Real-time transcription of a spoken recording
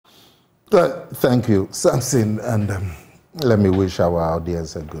Thank you, Samson, and let me wish our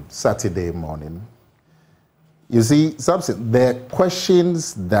audience a good Saturday morning. You see, Samson, the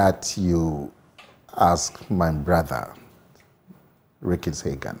questions that you ask my brother, Ricketts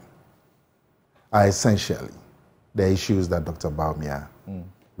Hagan, are essentially the issues that Dr. Akomea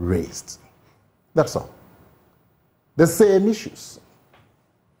raised. That's all. The same issues.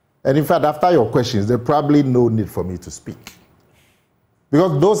 And in fact, after your questions, there's probably no need for me to speak.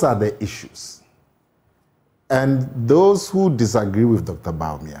 Because those are the issues. And those who disagree with Dr.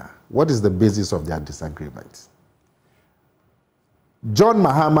 Akomea, what is the basis of their disagreement? John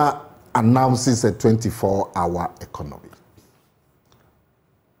Mahama announces a 24-hour economy.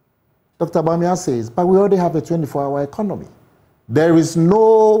 Dr. Akomea says, but we already have a 24-hour economy. There is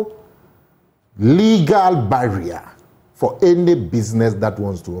no legal barrier for any business that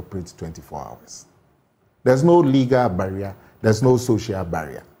wants to operate 24 hours. There's no legal barrier. There's no social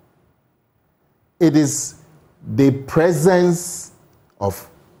barrier. It is the presence of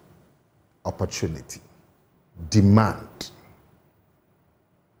opportunity, demand.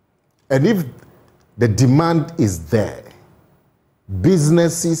 And if the demand is there,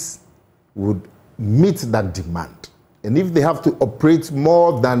 businesses would meet that demand. And if they have to operate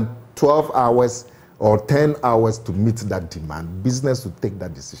more than 12 hours or 10 hours to meet that demand, business will take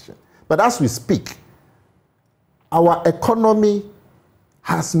that decision. But as we speak, our economy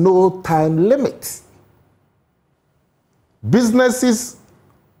has no time limit. Businesses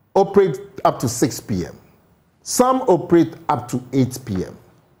operate up to 6 p.m. Some operate up to 8 p.m.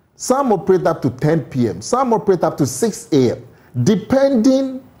 Some operate up to 10 p.m. Some operate up to 6 a.m.,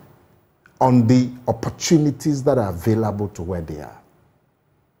 depending on the opportunities that are available to where they are.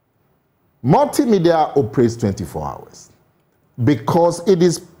 Multimedia operates 24 hours because it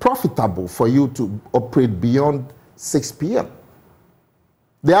is profitable for you to operate beyond 6 p.m.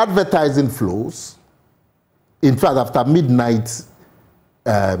 The advertising flows. In fact, after midnight,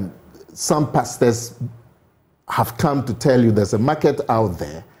 some pastors have come to tell you there's a market out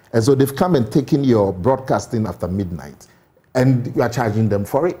there, and so they've come and taken your broadcasting after midnight, and you are charging them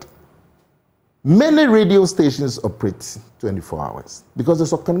for it. Many radio stations operate 24 hours because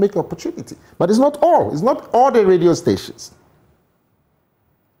there's economic opportunity. But it's not all. It's not all the radio stations.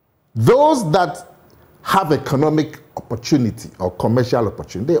 Those that have economic opportunity or commercial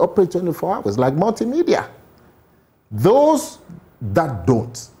opportunity, they operate 24 hours, like multimedia. Those that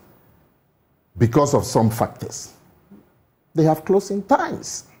don't, because of some factors, they have closing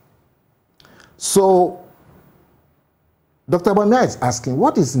times. So, Dr. Akomea is asking,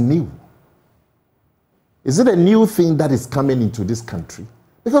 what is new? Is it a new thing that is coming into this country?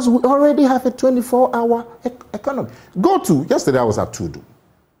 Because we already have a 24-hour economy. Yesterday I was at Tudu.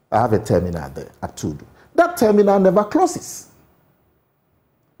 I have a terminal there at Tudu. That terminal never closes.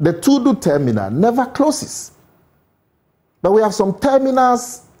 The Tudu terminal never closes. But we have some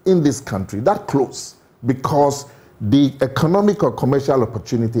terminals in this country that close because the economic or commercial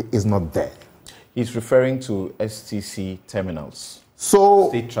opportunity is not there. He's referring to STC terminals.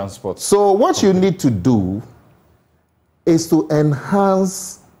 State transport. So what you need to do is to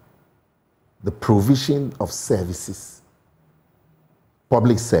enhance the provision of services,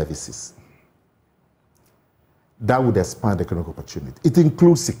 public services. That would expand economic opportunity. It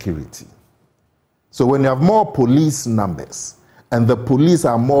includes security. So when you have more police numbers and the police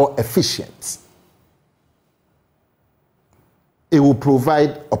are more efficient, it will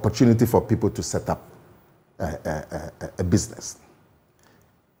provide opportunity for people to set up a business.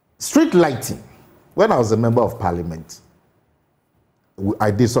 Street lighting. When I was a member of parliament, I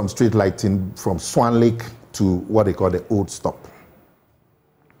did some street lighting from Swan Lake to what they call the Old Stop.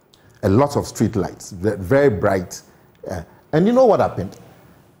 A lot of street lights, very bright. And you know what happened?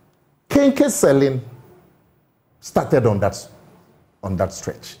 Kenke selling started on that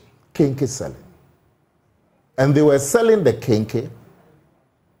stretch. Kenke selling. And they were selling the kenke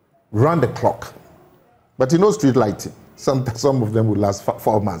round the clock. But you know street lighting. Some of them will last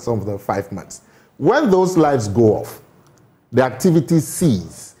 4 months, some of them 5 months. When those lights go off, the activity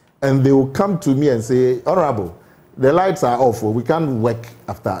ceases, and they will come to me and say, Honorable, the lights are off, we can't work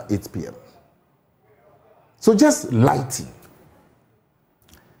after 8 p.m. So just lighting.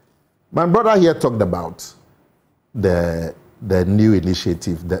 My brother here talked about the new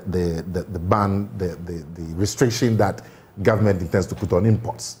initiative, the ban, the restriction that government intends to put on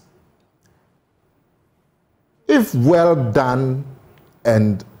imports. If well done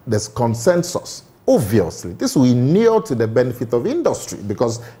and there's consensus, obviously, this will inure to the benefit of industry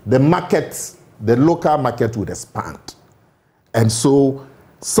because the local market would expand. And so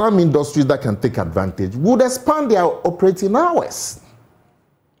some industries that can take advantage would expand their operating hours.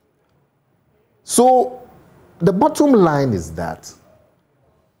 So the bottom line is that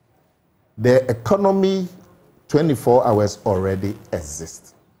the economy 24 hours already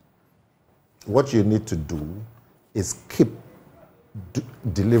exists. What you need to do is keep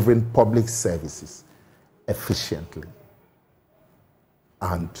delivering public services efficiently,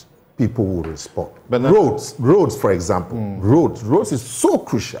 and people will respond. Roads, for example, roads is so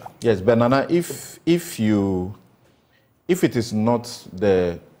crucial. Yes, Banana, if it is not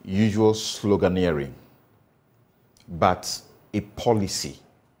the usual sloganeering, but a policy,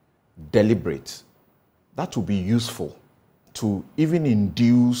 deliberate, that will be useful to even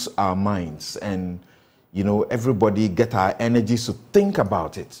induce our minds and, you know, everybody get our energies to think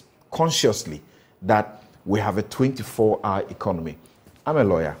about it consciously, that we have a 24-hour economy. I'm a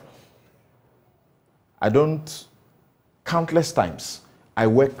lawyer. I don't, countless times, I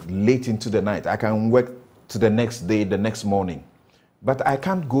work late into the night. I can work to the next day, the next morning. But I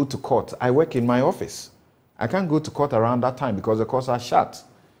can't go to court. I work in my office. I can't go to court around that time because the courts are shut.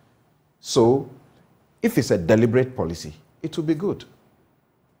 So, if it's a deliberate policy, it will be good.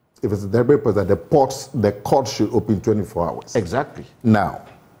 If it's a deliberate policy, the court should open 24 hours. Exactly. Now,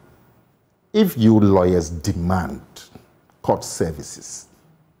 if you lawyers demand court services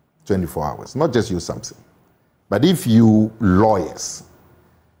 24 hours, not just you, Samson, but if you lawyers,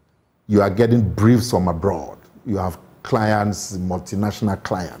 you are getting briefs from abroad, you have clients, multinational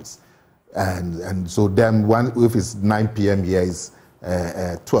clients, and so then if it's 9 p.m. here, it's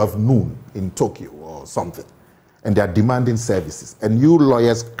 12 noon in Tokyo or something, and they are demanding services, and you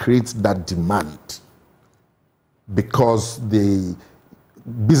lawyers create that demand because the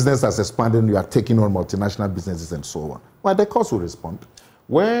business has expanded, you are taking on multinational businesses and so on. Well, the courts will respond.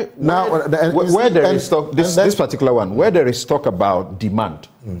 Where there is talk, this particular one, where there is talk about demand,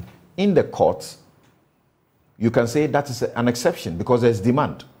 in the courts, you can say that is an exception because there's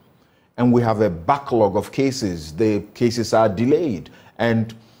demand. And we have a backlog of cases. The cases are delayed.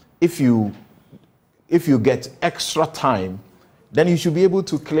 And if you get extra time, then you should be able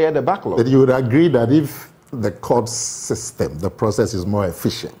to clear the backlog. But you would agree that if the court system, the process is more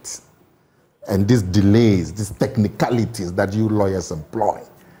efficient, and these delays, these technicalities that you lawyers employ,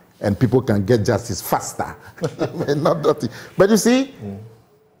 and people can get justice faster. But you see,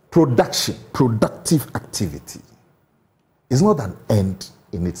 productive activity is not an end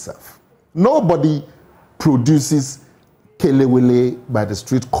in itself. Nobody produces kelewele by the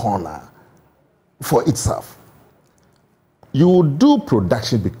street corner for itself. You do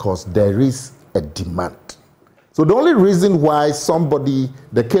production because there is a demand. So the only reason why somebody,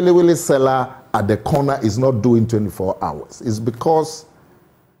 the kelewele seller at the corner, is not doing 24 hours is because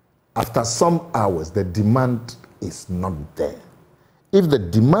after some hours, the demand is not there. If the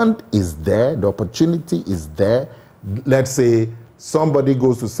demand is there, the opportunity is there, let's say somebody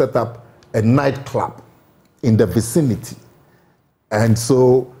goes to set up a nightclub in the vicinity, and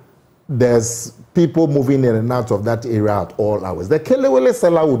so there's people moving in and out of that area at all hours. The kelewele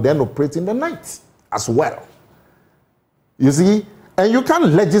seller will then operate in the night as well. You see? And you can't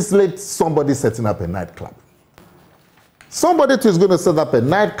legislate somebody setting up a nightclub. Somebody is going to set up a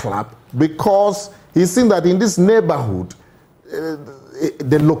nightclub because he's seen that in this neighborhood,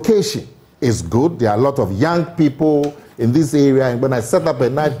 the location is good. There are a lot of young people in this area, and when I set up a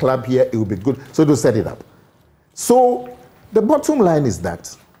nightclub here, it will be good. So to set it up. So the bottom line is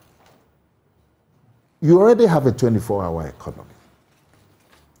that you already have a 24-hour economy.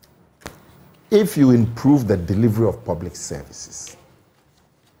 If you improve the delivery of public services,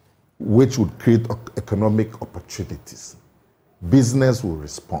 which would create economic opportunities, business will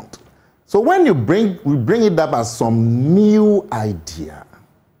respond. So when we bring it up as some new idea,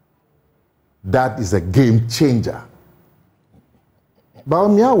 that is a game changer. But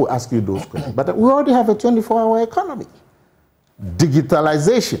I will ask you those questions. But we already have a 24-hour economy.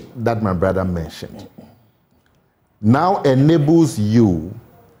 Digitalization, that my brother mentioned, now enables you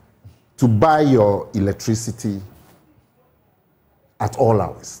to buy your electricity at all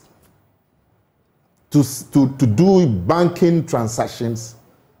hours, to do banking transactions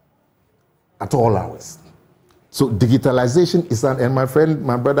at all hours. So digitalization is and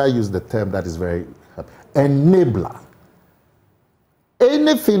my brother used the term that is very enabler.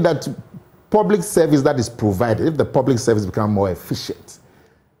 Anything that public service that is provided, if the public service becomes more efficient,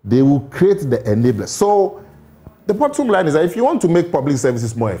 they will create the enabler. So the bottom line is that if you want to make public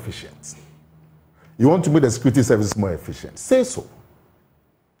services more efficient, you want to make the security services more efficient, say so.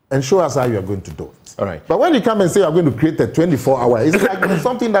 And show us how you are going to do it. All right. But when you come and say you are going to create a 24-hour, it's like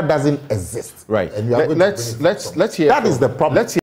something that doesn't exist. Right. And you are let's hear. That is the problem. Let's hear